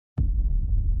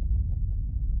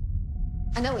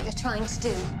know what you're trying to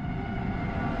do.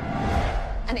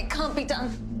 And it can't be done.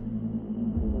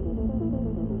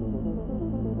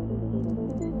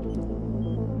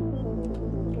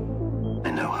 I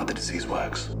know how the disease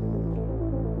works.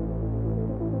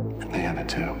 And they have it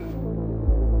too.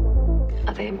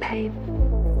 Are they in pain?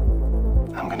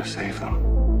 I'm gonna save them.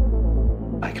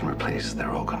 I can replace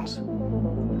their organs.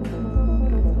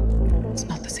 It's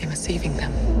not the same as saving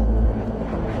them.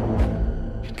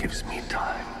 It gives me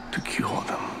time to cure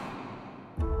them.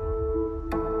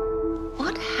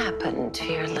 What happened to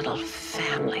your little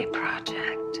family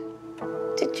project?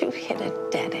 Did you hit a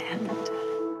dead end?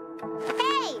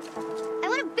 Hey! I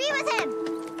want to be with him!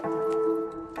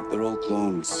 They're all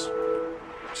clones.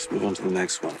 Just move on to the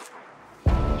next one.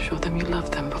 Show them you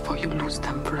love them before you lose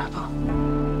them forever.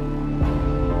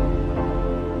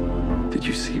 Did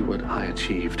you see what I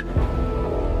achieved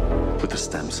with the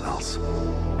stem cells?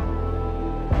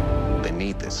 They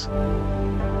need this.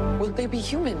 Will they be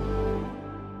human?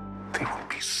 They will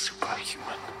be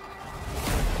superhuman.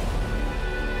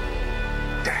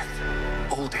 Death,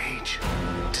 old age,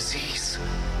 disease.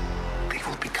 They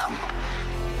will become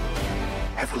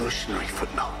evolutionary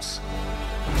footnotes.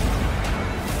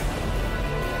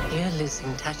 You're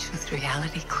losing touch with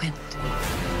reality, Quint.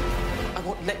 I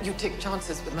won't let you take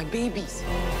chances with my babies.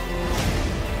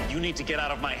 You need to get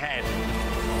out of my head.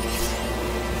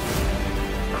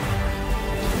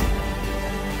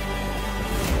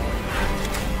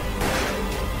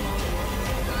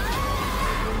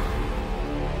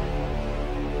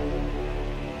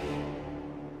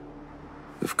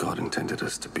 If God intended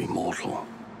us to be mortal,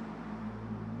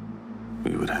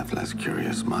 we would have less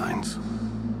curious minds.